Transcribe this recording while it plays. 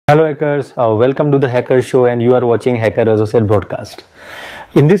Hello hackers, welcome to the Hacker Show and you are watching Hacker Associate broadcast.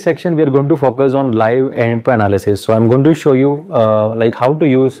 In this section we are going to focus on live endpoint analysis. So I'm going to show you like how to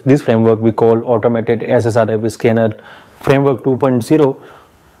use this framework we call Automated SSRF Scanner Framework 2.0,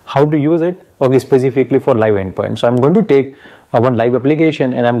 how to use it specifically for live endpoint. So I'm going to take one live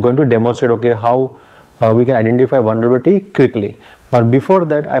application and I'm going to demonstrate how we can identify vulnerability quickly. But before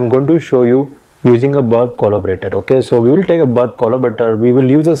that I'm going to show you using a bug collaborator. So we will take a bug collaborator, we will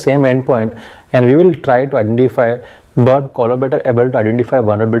use the same endpoint and we will try to identify bug collaborator able to identify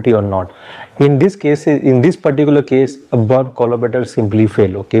vulnerability or not. In this case, in this particular case, a bug collaborator simply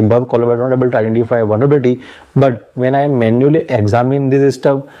fail. Bug collaborator not able to identify vulnerability, but when I manually examine this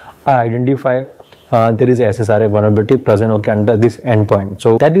stuff, I identify there is a SSRF vulnerability present under this endpoint.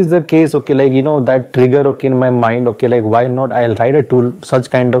 So that is the case, that trigger in my mind, why not I'll write a tool such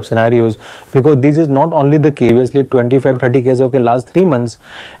kind of scenarios, because this is not only the case, previously 25-30 cases last 3 months,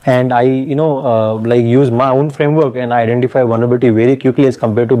 and I use my own framework and I identify vulnerability very quickly as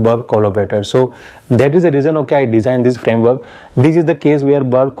compared to bug collaborator. So that is the reason I designed this framework. This is the case where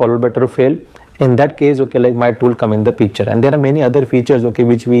bug collaborator fail. In that case, my tool come in the picture, and there are many other features,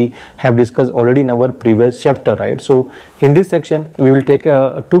 which we have discussed already in our previous chapter, right? So in this section, we will take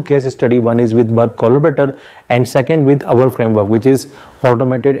two case study. One is with bug collaborator, and second with our framework, which is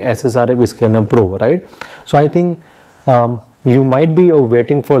Automated SSRF Scanner Pro, right? So I think you might be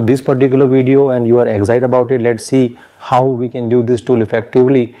waiting for this particular video and you are excited about it. Let's see how we can do this tool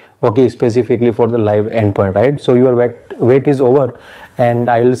effectively, specifically for the live endpoint, right? So your wait is over and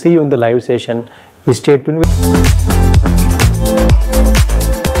I will see you in the live session. Stay tuned.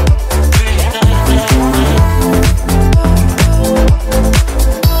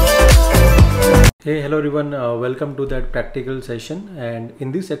 Hey, hello everyone, welcome to that practical session, and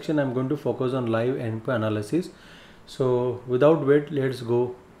in this section I'm going to focus on live endpoint analysis. So without wait, let's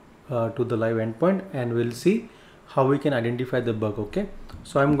go to the live endpoint and we'll see how we can identify the bug.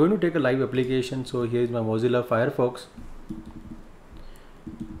 So I'm going to take a live application. So here is my Mozilla Firefox,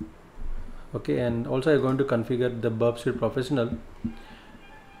 and also I'm going to configure the Burp Suite Professional.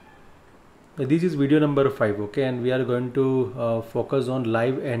 This is video number 5, and we are going to focus on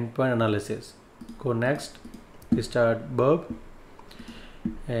live endpoint analysis. Go next, start Burp,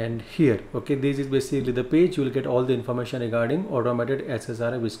 and here this is basically the page. You will get all the information regarding Automated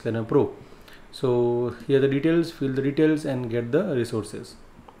SSRF Scanner Pro. So here the details, fill the details and get the resources.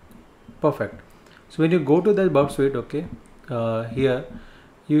 Perfect. So when you go to the Burp Suite, here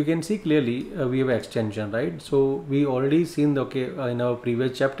you can see clearly we have extension, right? So we already seen in our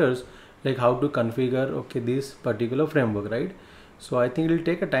previous chapters how to configure this particular framework, right? So I think it will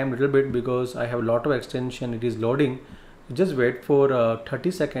take a time little bit because I have a lot of extension. It is loading. Just wait for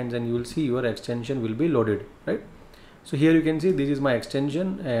 30 seconds and you will see your extension will be loaded, right? So here you can see this is my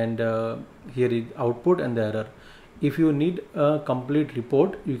extension, and here is output and the error. If you need a complete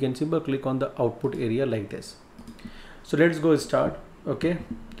report, you can simply click on the output area like this. So let's go start.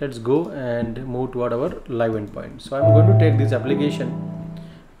 Let's go and move toward our live endpoint. So I'm going to take this application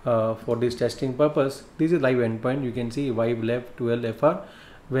for this testing purpose. This is live endpoint. You can see Vive left 12 FR.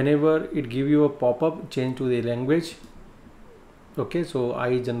 Whenever it give you a pop-up, change to the language. So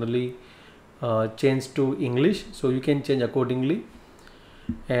I generally change to English, so you can change accordingly.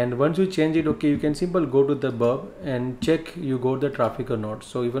 And once you change it, you can simply go to the burp and check you got the traffic or not.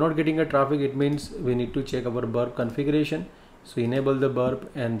 So if you're not getting a traffic, it means we need to check our burp configuration. So enable the burp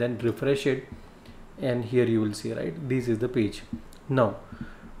and then refresh it, and here you will see, right, this is the page. Now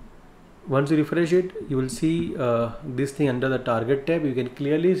once you refresh it, you will see this thing under the target tab. You can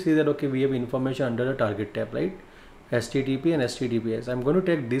clearly see that we have information under the target tab, right? HTTP and HTTPS. I'm going to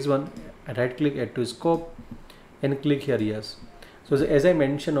take this one, right click, add to scope, and click here yes. So as I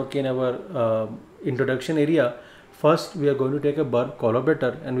mentioned in our introduction area, first we are going to take a burp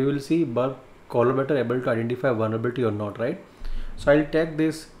collaborator and we will see burp collaborator able to identify vulnerability or not, right? So I'll take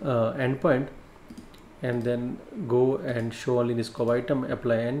this endpoint and then go and show only in scope item,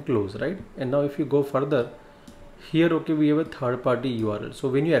 apply and close, right? And now if you go further here, we have a third party URL. So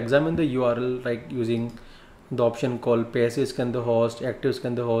when you examine the URL, like using the option called passive scan the host, active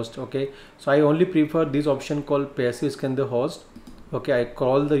scan the host, so I only prefer this option called passive scan the host. I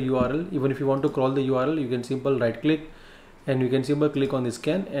crawl the URL. Even if you want to crawl the URL, you can simply right click and you can simply click on the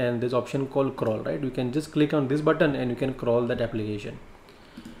scan, and this option called crawl, right? You can just click on this button and you can crawl that application.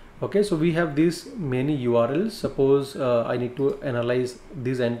 So we have these many URLs. Suppose I need to analyze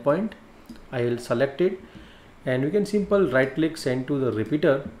this endpoint, I will select it and you can simply right click, send to the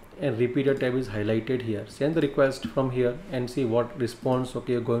repeater, and repeater tab is highlighted here. Send the request from here and see what response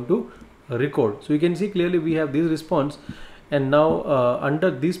you're going to record. So you can see clearly we have this response, And now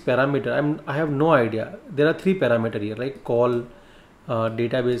under this parameter, I have no idea. There are three parameters here, like call,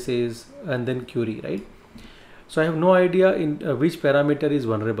 databases, and then query, right? So I have no idea in which parameter is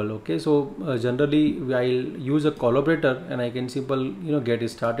vulnerable. Okay, so generally I'll use a collaborator, and I can get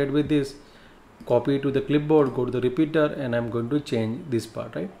started with this, copy it to the clipboard, go to the repeater, and I'm going to change this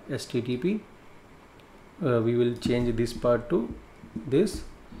part, right? HTTP. We will change this part to this,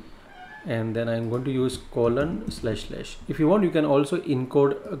 and then I'm going to use : // if you want, you can also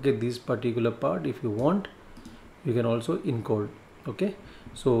encode this particular part. If you want, you can also encode. Okay,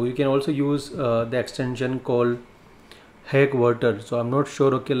 so you can also use the extension called HackWorter. So I'm not sure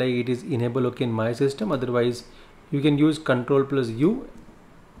like it is enabled in my system. Otherwise you can use Ctrl+U.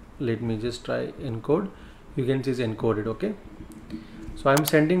 Let me just try encode. You can see it's encoded. Okay, so I'm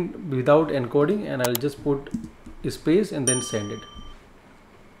sending without encoding, and I'll just put a space and then send it.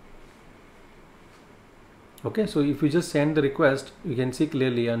 Okay, so if you just send the request, you can see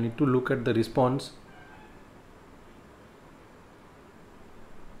clearly. I need to look at the response.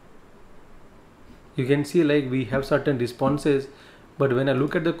 You can see like we have certain responses, but when I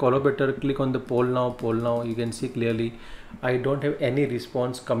look at the collaborator, click on the poll now, you can see clearly I don't have any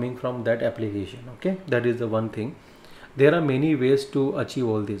response coming from that application. Okay, that is the one thing. There are many ways to achieve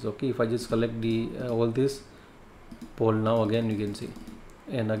all this. Okay, if I just select the all this poll now, again you can see,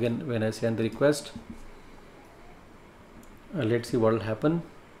 and again when I send the request, let's see what will happen.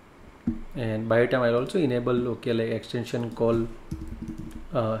 And by the time I'll also enable like extension called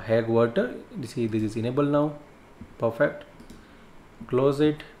HackWorter. See, this is enabled now. Perfect. Close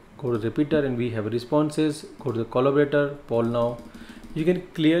it, go to the repeater, and we have responses. Go to the collaborator, poll now. You can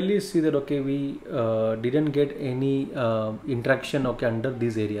clearly see that we didn't get any interaction under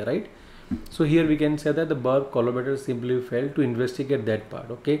this area, right? So here we can say that the Burp collaborator simply failed to investigate that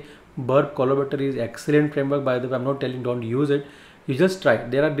part. Okay, Burp collaborator is excellent framework, by the way. I'm not telling don't use it. You just try.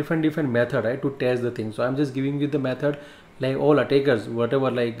 There are different methods, right, to test the thing. So I'm just giving you the method, like all attackers, whatever,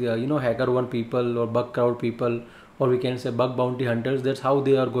 like HackerOne people or Bugcrowd people, or we can say bug bounty hunters. That's how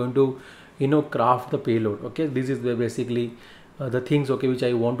they are going to craft the payload. Okay, this is basically the things which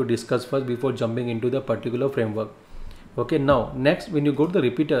I want to discuss first before jumping into the particular framework. Okay, now next, when you go to the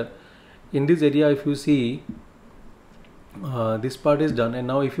repeater, in this area, if you see this part is done, and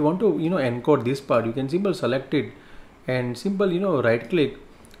now if you want to encode this part, you can simply select it and right click.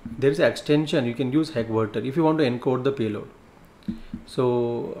 There is an extension, you can use HackWorter if you want to encode the payload.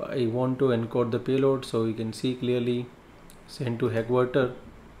 So I want to encode the payload, so you can see clearly, send to HackWorter.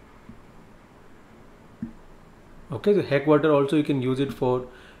 Okay, so HackWorter also you can use it for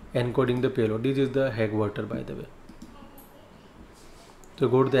encoding the payload. This is the HackWorter, by the way. So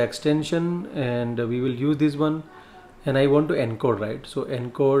go to the extension, and we will use this one, and I want to encode, right? So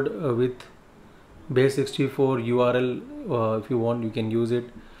encode with base64 URL. If you want, you can use it,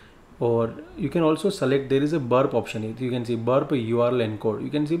 or you can also select, there is a burp option. You can see burp URL encode. You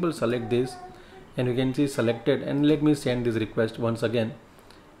can simply select this, and you can see selected, and let me send this request once again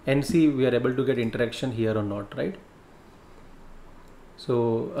and see we are able to get interaction here or not, right?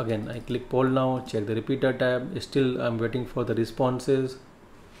 So again I click poll now, check the repeater tab. Still I'm waiting for the responses.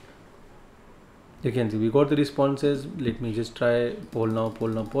 You can see we got the responses. Let me just try poll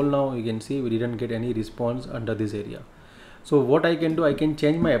now. You can see we didn't get any response under this area. So what I can do, I can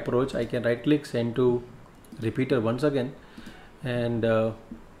change my approach. I can right click, send to repeater once again, and I'll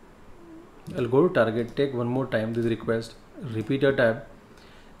go to target, take one more time this request, repeater tab,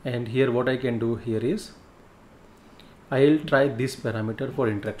 and here what I can do here is I'll try this parameter for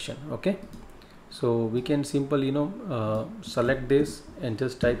interaction. Okay, so we can simply select this and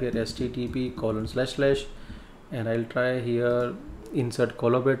just type here http:// and I'll try here insert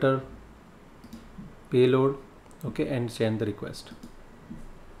collaborator payload. Okay, and send the request.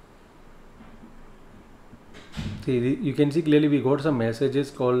 See, you can see clearly we got some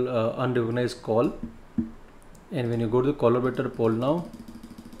messages called unrecognized call, and when you go to the collaborator poll now,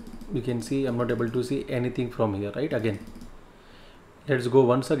 you can see I'm not able to see anything from here, right? Again, let's go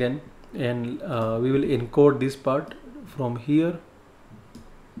once again, and we will encode this part from here.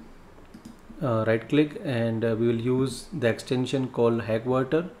 Right click, and we will use the extension called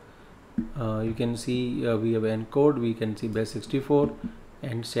HackWorter. You can see we have encode, we can see base64,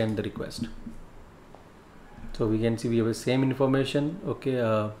 and send the request. So we can see we have the same information.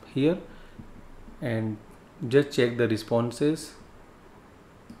 Okay, here, and just check the responses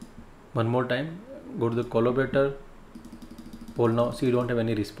one more time. Go to the collaborator poll now. See, you don't have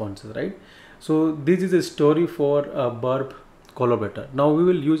any responses, right? So this is a story for burp collaborator. Now we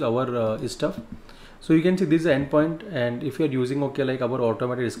will use our stuff. So you can see this is the endpoint, and if you are using like our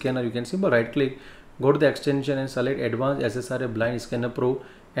automated scanner, you can simply right click, go to the extension and select Advanced SSRF Blind Scanner Pro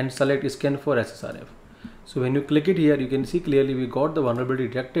and select Scan for SSRF. So when you click it here, you can see clearly we got the vulnerability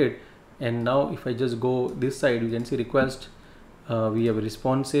detected. And now if I just go this side, you can see request, we have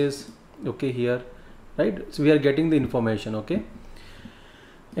responses, okay, here, right? So we are getting the information, okay.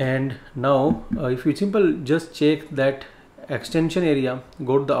 And now if you simple just check that extension area,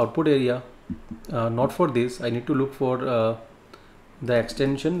 go to the output area. Not for this, I need to look for the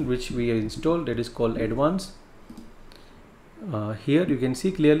extension which we installed, that is called Advanced. Here you can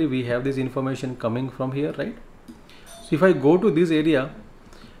see clearly we have this information coming from here, right? So if I go to this area,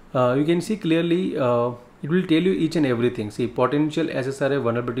 you can see clearly it will tell you each and everything. See, potential SSRF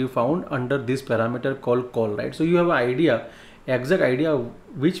vulnerability found under this parameter called call, right? So you have an idea, exact idea of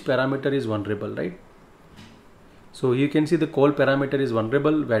which parameter is vulnerable, right? So you can see the call parameter is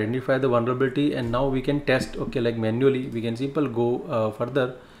vulnerable, we identify the vulnerability, and now we can test, okay, like manually. We can simple go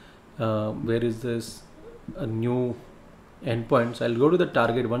further. Where is this new endpoint? So I'll go to the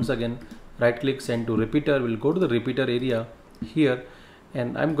target once again, right click, send to repeater. We'll go to the repeater area here,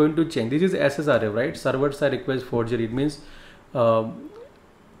 and I'm going to change. This is SSRF, right? Server-Side Request Forgery. It means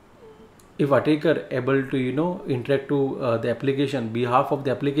if attacker able to interact to the application, behalf of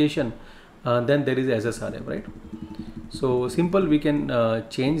the application, then there is SSRF, right? So simple, we can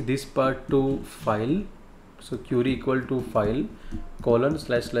change this part to file. So query equal to file colon /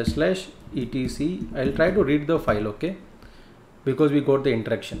 etc. I'll try to read the file, okay, because we got the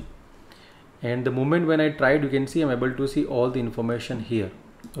interaction. And the moment when I tried, you can see I'm able to see all the information here,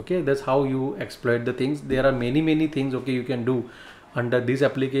 okay. That's how you exploit the things. There are many things, okay, you can do under these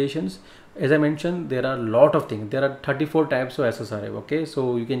applications. As I mentioned, there are a lot of things. There are 34 types of SSRF, okay.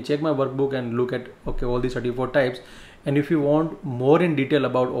 So you can check my workbook and look at, okay, all these 34 types. And if you want more in detail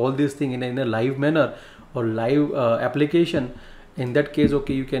about all these things in a live manner or live application, in that case,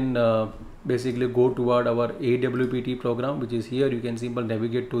 okay, you can basically go toward our AWPT program, which is here. You can simply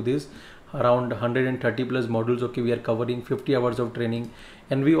navigate to this, around 130 plus modules, okay. We are covering 50 hours of training,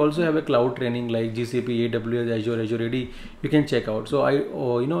 and we also have a cloud training like GCP, AWS, Azure AD. You can check out. So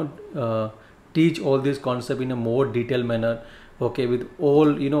I teach all this concept in a more detailed manner, okay, with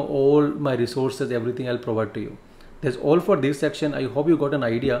all all my resources, everything I'll provide to you. That's all for this section. I hope you got an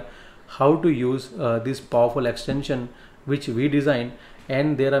idea how to use this powerful extension which we designed,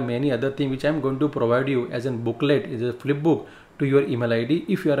 and there are many other things which I'm going to provide you as a booklet, is a flip book to your email ID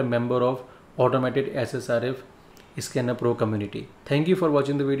if you are a member of Automated SSRF Scanner Pro community. Thank you for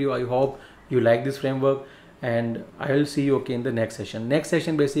watching the video. I hope you like this framework, and I will see you, okay, in the next session. Next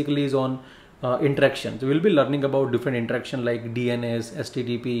session basically is on interaction. So we'll be learning about different interaction like DNS,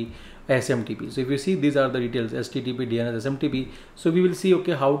 HTTP, SMTP. So if you see, these are the details: HTTP, DNS, SMTP. So we will see,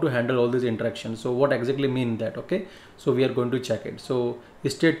 okay, how to handle all these interactions. So what exactly mean that, okay? So we are going to check it. So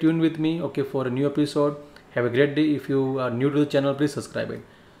stay tuned with me, okay, for a new episode. Have a great day. If you are new to the channel, please subscribe it.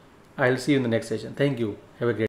 I'll see you in the next session. Thank you. Have a great day.